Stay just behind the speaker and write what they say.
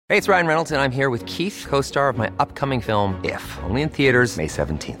Hey, it's Ryan Reynolds, and I'm here with Keith, co-star of my upcoming film, If, only in theaters May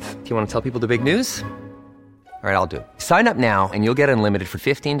 17th. Do you want to tell people the big news? All right, I'll do it. Sign up now and you'll get unlimited for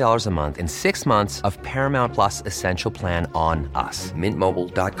 $15 a month and 6 months of Paramount Plus Essential Plan on us.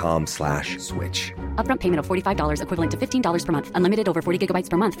 MintMobile.com/switch. Upfront payment of $45 equivalent to $15 per month. Unlimited over 40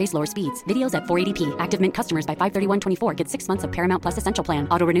 gigabytes per month. Face lower speeds. Videos at 480p. Active Mint customers by 531.24 get 6 months of Paramount Plus Essential Plan.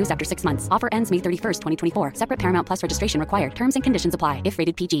 Auto renews after 6 months. Offer ends May 31st, 2024. Separate Paramount Plus registration required. Terms and conditions apply if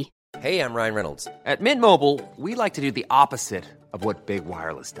rated PG. Hey, I'm Ryan Reynolds. At Mint Mobile, we like to do the opposite of what Big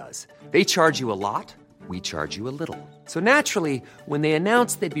Wireless does. They charge you a lot. We charge you a little. So naturally, when they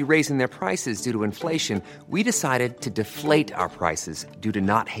announced they'd be raising their prices due to inflation, we decided to deflate our prices due to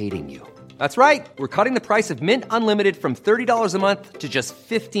not hating you. That's right. We're cutting the price of Mint Unlimited from $30 a month to just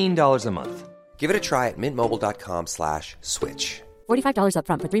 $15 a month. Give it a try at mintmobile.com/switch. $45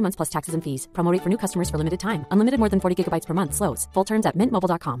 upfront for 3 months plus taxes and fees. Promo rate for new customers for limited time. Unlimited more than 40 gigabytes per month. Slows full terms at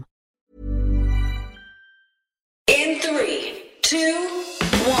mintmobile.com. In 3, 2,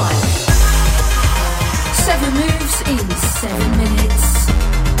 1. 7 moves in 7 minutes.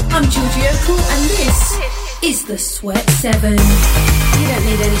 I'm Georgie O'Cool and this is the Sweat 7. You don't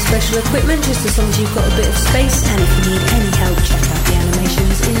need any special equipment, just as long as you've got a bit of space, and if you need any help, check out the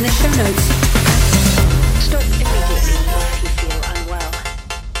animations in the show notes. Stop immediately if you feel unwell.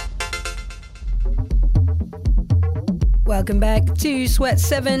 Welcome back to Sweat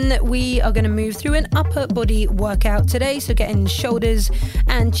 7. We are going to move through an upper body workout today, so getting shoulders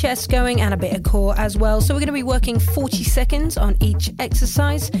and chest going and a bit of core as well. So we're going to be working 40 seconds on each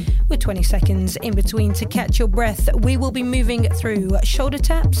exercise with 20 seconds in between to catch your breath. We will be moving through shoulder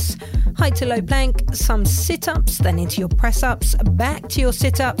taps, high to low plank, some sit-ups, then into your press-ups, back to your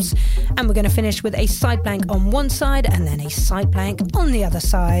sit-ups, and we're going to finish with a side plank on one side and then a side plank on the other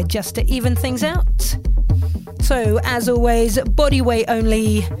side just to even things out. So, as always, body weight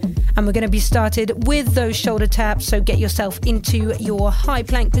only, and we're going to be started with those shoulder taps, so get yourself into your high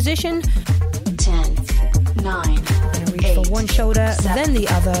plank position. 10, 9, We're going to reach 8, for one shoulder, 7, then the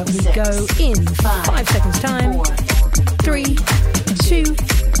other. We 6, go in 5 seconds time. 4, 3, 2,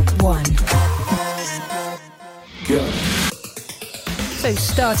 1. Go. So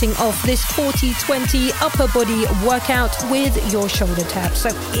starting off this 40-20 upper body workout with your shoulder taps. So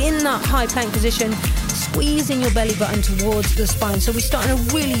in that high plank position, squeezing your belly button towards the spine. So we start in a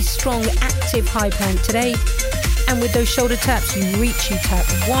really strong, active high plank today. And with those shoulder taps, you reach, you tap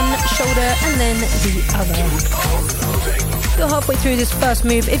one shoulder and then the other. You're halfway through this first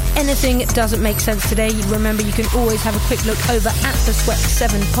move. If anything doesn't make sense today, remember you can always have a quick look over at the Sweat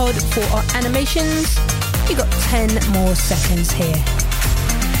 7 pod for our animations. You got 10 more seconds here.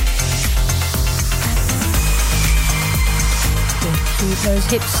 Keep those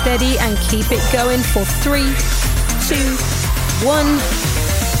hips steady and keep it going for 3, 2, 1.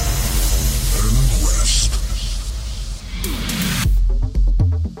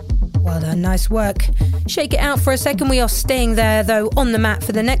 Well done, nice work. Shake it out for a second. We are staying there though on the mat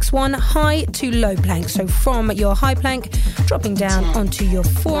for the next one. High to low plank. So from your high plank, dropping down onto your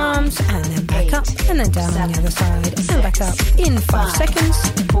forearms and then back up and then down on the other side and back up in 5 seconds.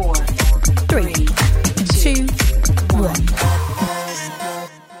 4, 3, 2, 1.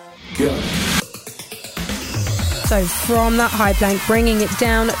 Go. So from that high plank, bringing it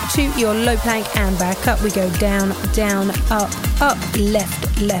down to your low plank and back up. We go down, down, up, up, left,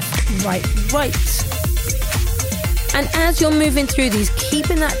 left, right, right. And as you're moving through these,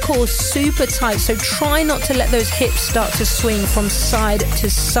 keeping that core super tight. So try not to let those hips start to swing from side to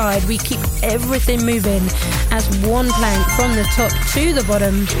side. We keep everything moving as one plank from the top to the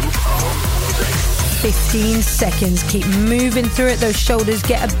bottom. 15 seconds. Keep moving through it. Those shoulders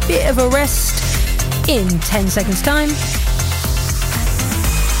get a bit of a rest in 10 seconds time.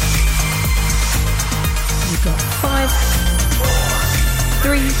 You've got 5,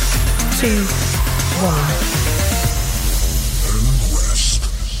 3, 2, 1.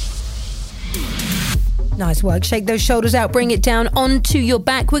 Nice work. Shake those shoulders out. Bring it down onto your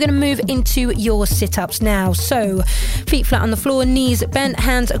back. We're going to move into your sit-ups now. So feet flat on the floor, knees bent,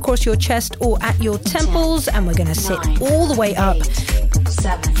 hands across your chest or at your temples. And we're going to sit all the way up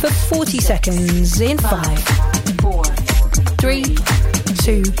for 40 seconds in 5, 4, 3,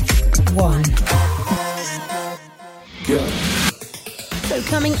 2, 1. Go. So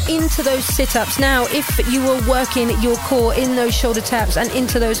coming into those sit-ups now, if you were working your core in those shoulder taps and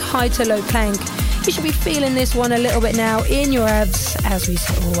into those high to low plank, you should be feeling this one a little bit now in your abs as we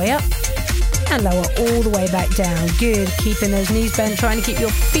sit all the way up and lower all the way back down. Good. Keeping those knees bent, trying to keep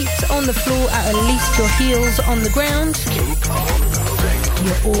your feet on the floor, at least your heels on the ground.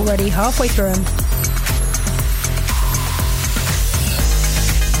 You're already halfway through them.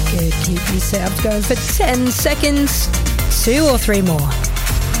 Good, keep these sit-ups going for 10 seconds. 2 or 3 more.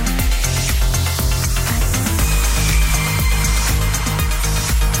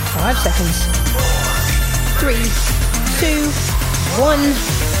 5 seconds. 3, 2, 1.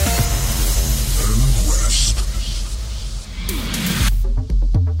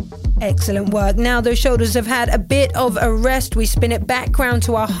 Excellent work. Now those shoulders have had a bit of a rest. We spin it back round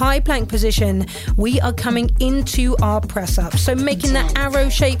to our high plank position. We are coming into our press up. So making that arrow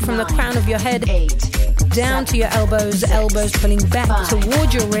shape from the crown of your head down to your elbows, elbows pulling back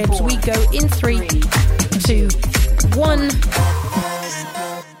toward your ribs. We go in 3, 2, 1.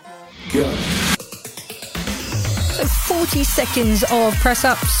 Go. So 40 seconds of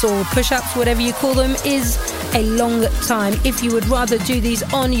press-ups or push-ups, whatever you call them, is a long time. If you would rather do these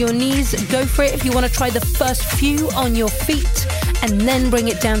on your knees, go for it. If you want to try the first few on your feet and then bring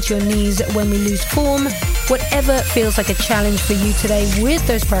it down to your knees when we lose form, whatever feels like a challenge for you today with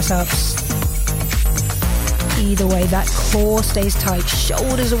those press-ups. Either way, that core stays tight,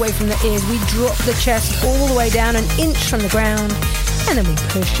 shoulders away from the ears. We drop the chest all the way down an inch from the ground, and then we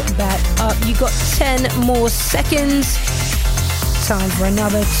push back up. You got 10 more seconds. Time for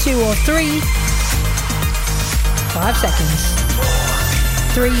another 2 or 3. 5 seconds.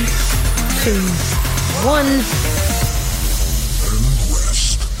 3, 2, 1.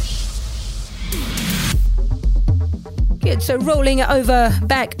 Good, so rolling it over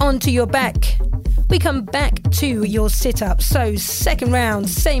back onto your back. We come back to your sit-up. So second round,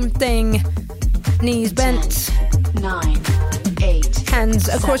 same thing. Knees bent. 9, 8. Hands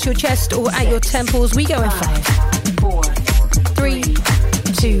across your chest or at your temples. We go in 5, 4, 3,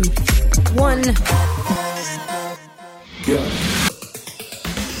 2, 1. Go.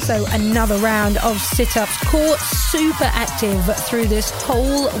 So another round of sit-ups. Core super active through this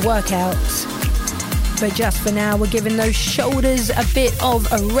whole workout. But just for now, we're giving those shoulders a bit of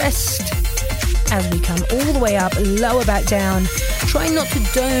a rest as we come all the way up, lower back down. Try not to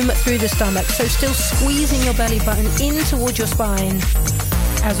dome through the stomach, so still squeezing your belly button in towards your spine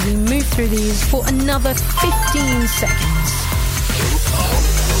as we move through these for another 15 seconds.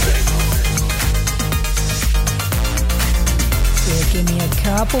 Good, give me a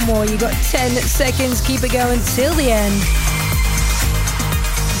couple more. You got 10 seconds. Keep it going till the end.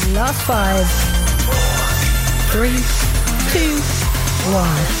 Last 5, 3, 2, 1.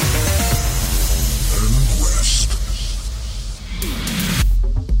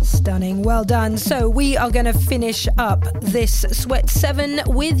 Stunning, well done. So we are going to finish up this sweat 7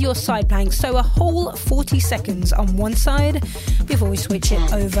 with your side plank. So a whole 40 seconds on one side before we switch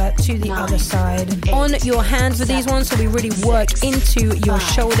it over to the other side. On your hands with these ones, so we really work into your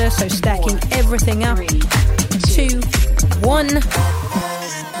shoulder. So stacking everything up. 2, 1.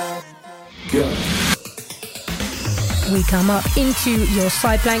 Go. We come up into your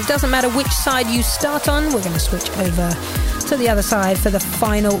side plank. Doesn't matter which side you start on. We're going to switch over to the other side for the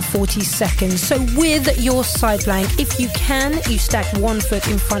final 40 seconds. So with your side plank, if you can, you stack one foot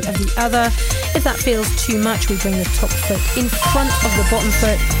in front of the other. If that feels too much, we bring the top foot in front of the bottom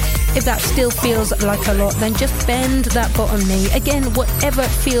foot. If that still feels like a lot, then just bend that bottom knee. Again, whatever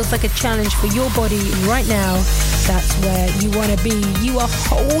feels like a challenge for your body right now, that's where you want to be. You are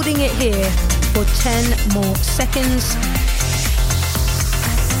holding it here for 10 more seconds.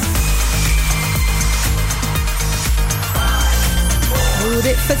 Hold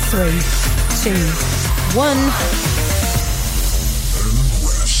it for 3, 2, 1.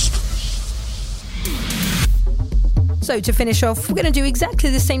 So to finish off, we're going to do exactly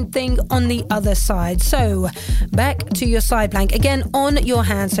the same thing on the other side. So back to your side plank. Again, on your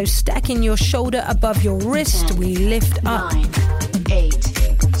hand. So stacking your shoulder above your wrist. 10, we lift up. 9, 8,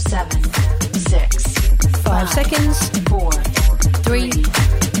 7, 6. 5 seconds. 4, 3,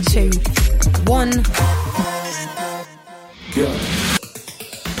 2, 1. Go.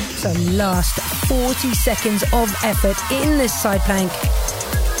 So last 40 seconds of effort in this side plank.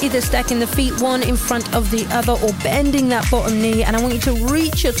 Either stacking the feet one in front of the other or bending that bottom knee. And I want you to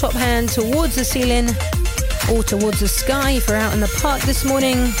reach your top hand towards the ceiling or towards the sky if you're out in the park this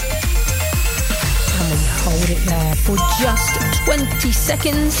morning. And we hold it there for just 20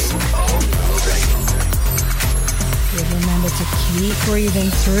 seconds. Remember to keep breathing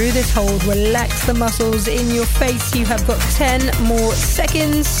through this hold. Relax the muscles in your face. You have got 10 more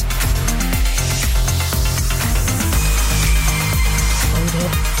seconds.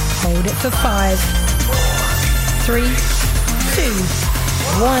 Hold it for 5, 3, 2,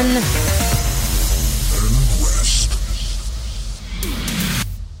 1.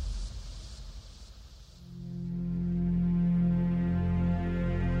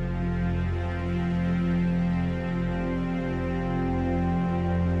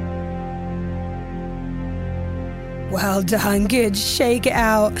 Well done. Good. Shake it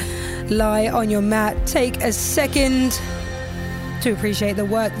out. Lie on your mat. Take a second to appreciate the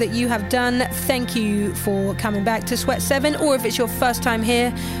work that you have done. Thank you for coming back to Sweat 7, or if it's your first time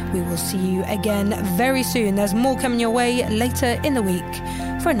here, we will see you again very soon. There's more coming your way later in the week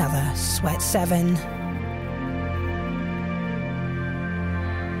for another Sweat 7.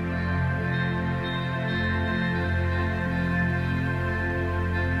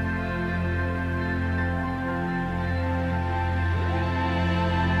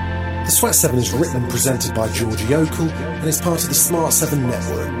 The Sweat 7 is written and presented by Georgie Oakle and is part of the Smart 7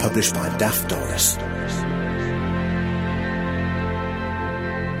 network, published by Daft Doris.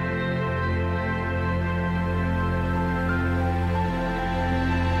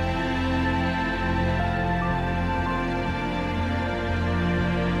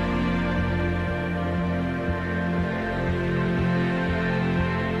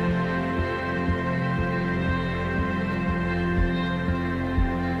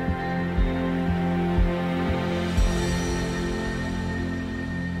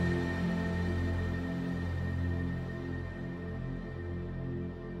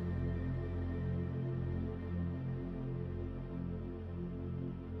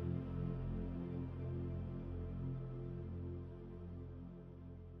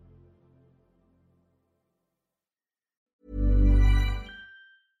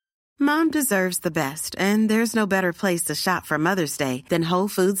 Mom deserves the best, and there's no better place to shop for Mother's Day than Whole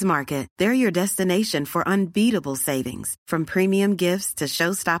Foods Market. They're your destination for unbeatable savings, from premium gifts to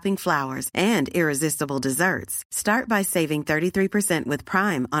show-stopping flowers and irresistible desserts. Start by saving 33% with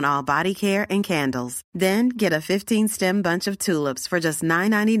Prime on all body care and candles. Then get a 15-stem bunch of tulips for just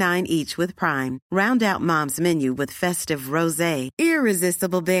 $9.99 each with Prime. Round out Mom's menu with festive rosé,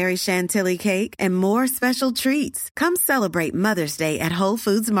 irresistible berry chantilly cake, and more special treats. Come celebrate Mother's Day at Whole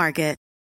Foods Market.